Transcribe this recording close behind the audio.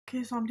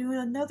Okay, so I'm doing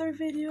another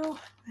video.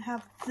 I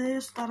have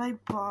this that I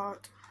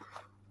bought.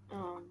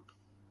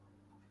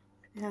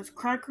 It has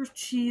crackers,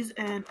 cheese,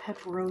 and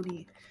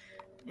pepperoni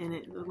in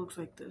it. It looks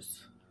like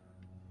this.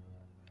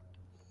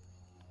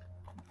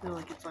 I feel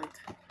like it's like...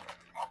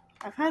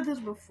 I've had this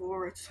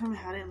before. I just haven't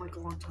had it in like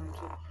a long time,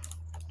 so...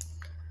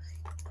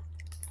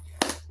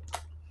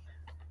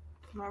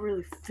 I'm not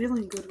really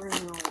feeling good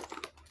right now.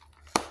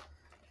 I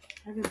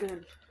haven't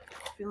been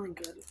feeling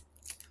good.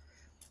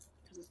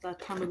 Because it's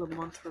that time of the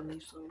month for me,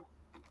 so...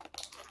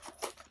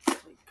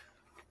 Like...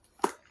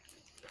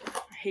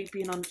 I hate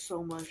being on it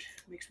so much.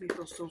 It makes me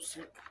feel so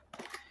sick.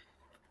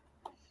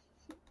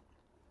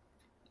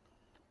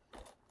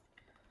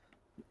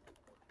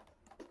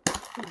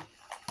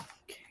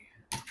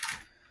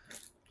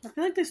 I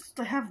feel like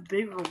they have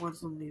bigger ones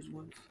than these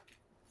ones.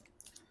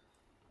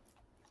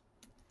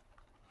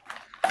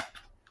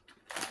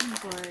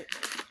 But,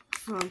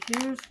 so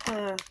here's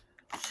the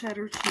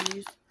cheddar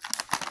cheese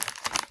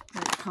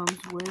that it comes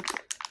with.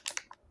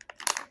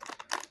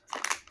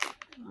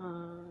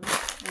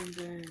 And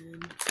then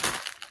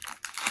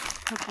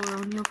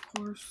pepperoni, of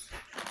course.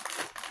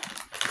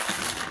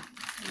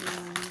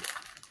 And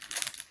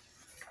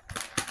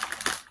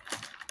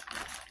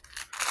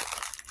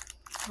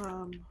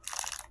some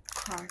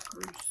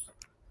crackers.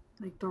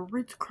 Like the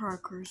Ritz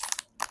crackers.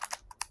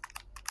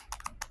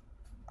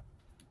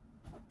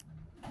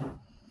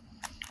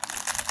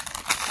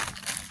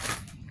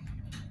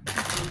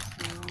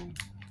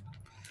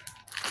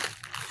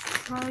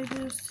 Try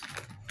this.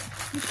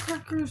 These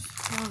crackers,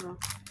 I don't know.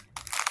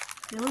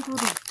 They look a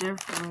little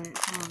different,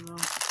 I don't know,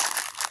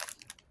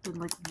 than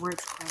like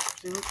Ritz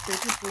crackers. They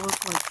just look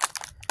like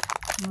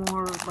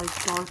more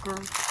like darker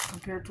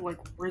compared to like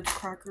Ritz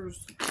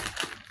crackers.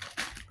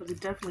 But they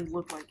definitely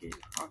look like it,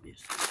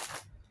 obviously.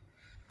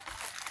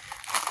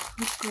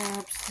 Let's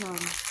grab some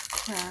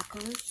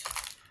crackers.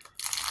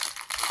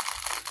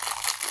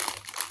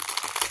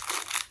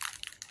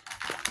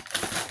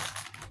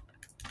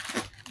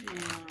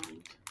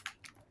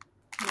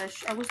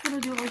 I was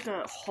gonna do like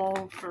a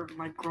haul for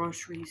my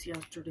groceries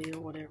yesterday or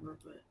whatever,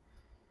 but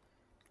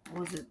I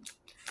wasn't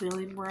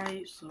feeling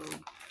right, so it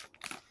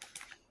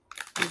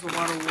was a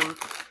lot of work.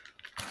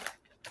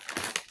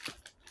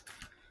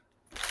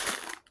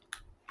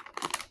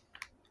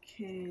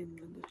 Okay, and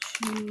then the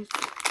cheese.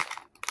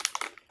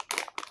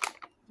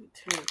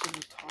 Tear it from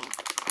the top.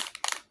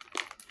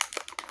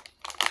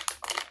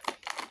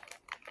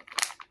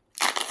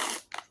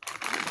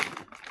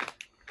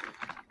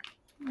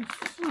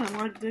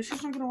 Like this,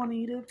 she's not gonna want to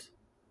eat it.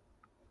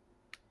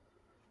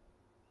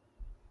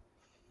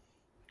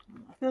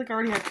 I feel like I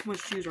already had too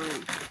much cheese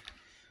already.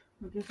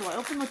 Okay, so I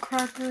open the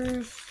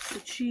crackers, the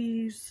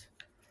cheese,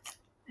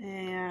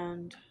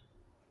 and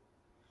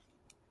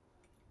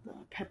the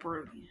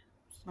pepperoni.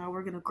 So now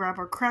we're gonna grab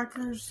our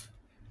crackers.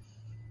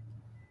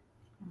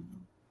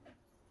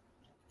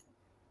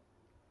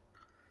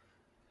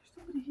 Is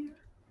somebody here?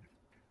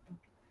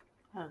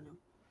 I don't know.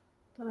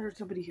 I thought I heard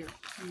somebody here.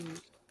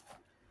 Anyways,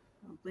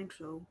 I don't think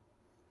so.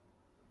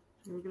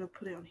 So we're gonna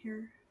put it on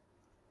here.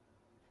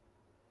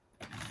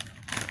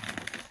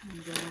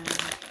 And then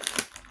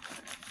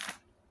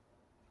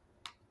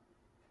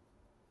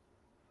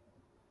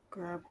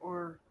grab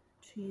our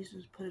cheese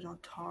and put it on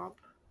top.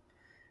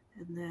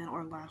 And then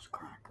our last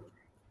cracker.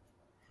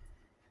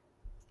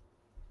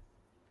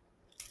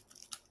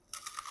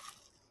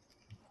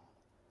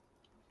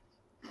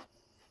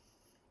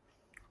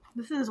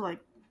 This is like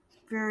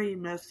very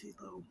messy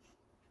though.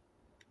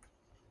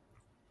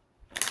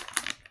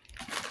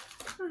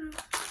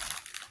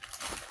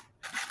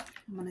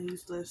 I'm gonna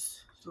use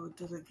this so it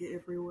doesn't get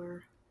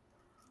everywhere.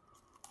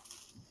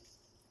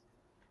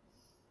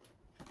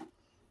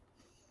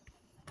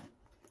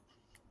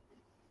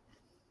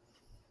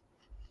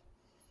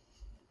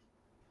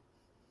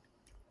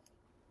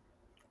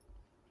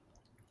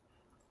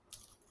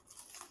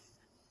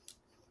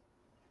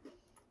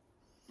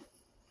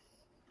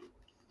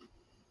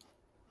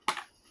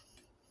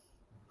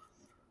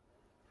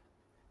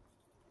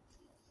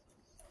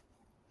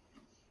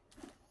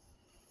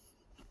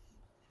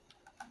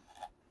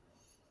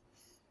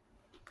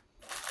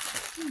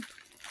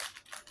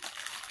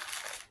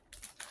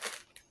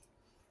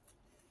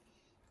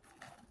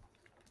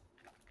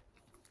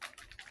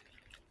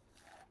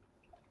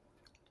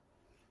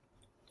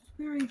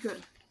 Very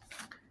good.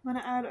 I'm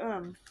gonna add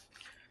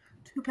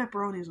 2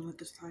 pepperonis on it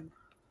this time.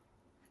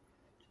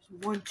 Just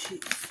 1 cheese.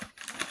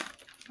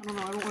 I don't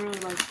know, I don't really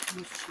like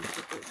much cheese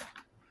with it.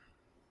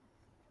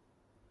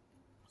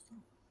 So.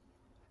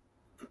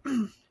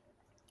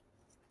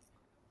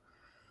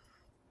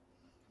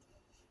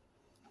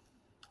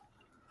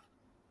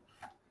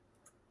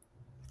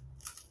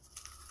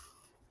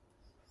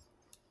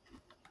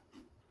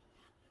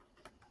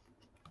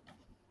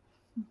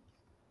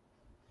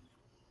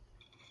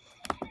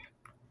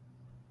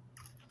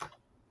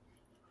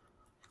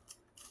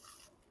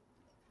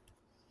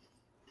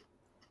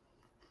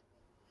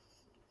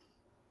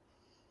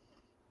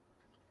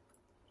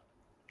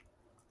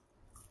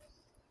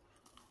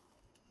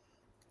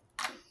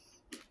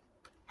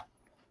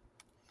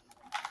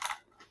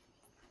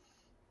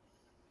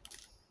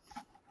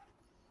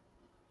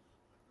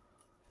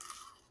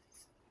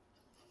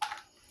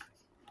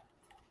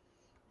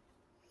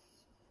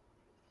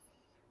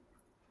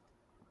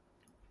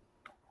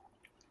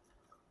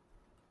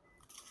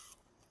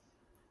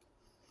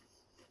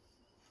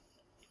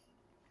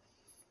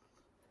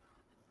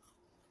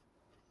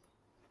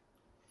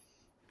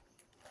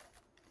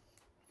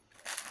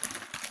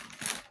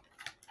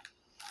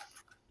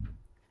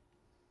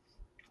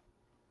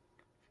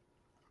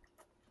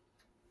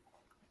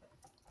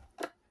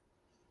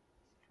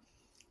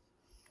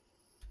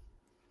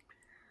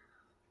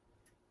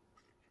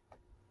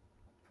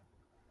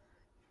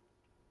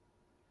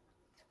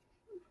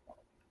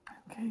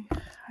 Okay,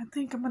 I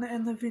think I'm gonna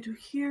end the video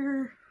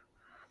here.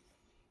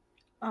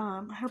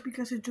 I hope you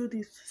guys enjoyed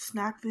these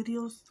snack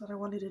videos that I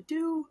wanted to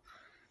do.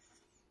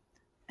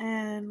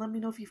 And let me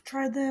know if you've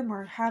tried them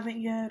or haven't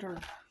yet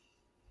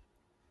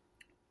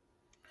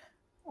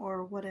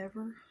or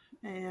whatever.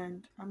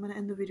 And I'm gonna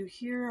end the video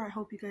here. I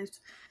hope you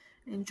guys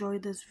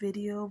enjoyed this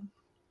video.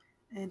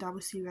 And I will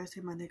see you guys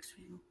in my next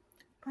video.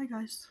 Bye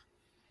guys.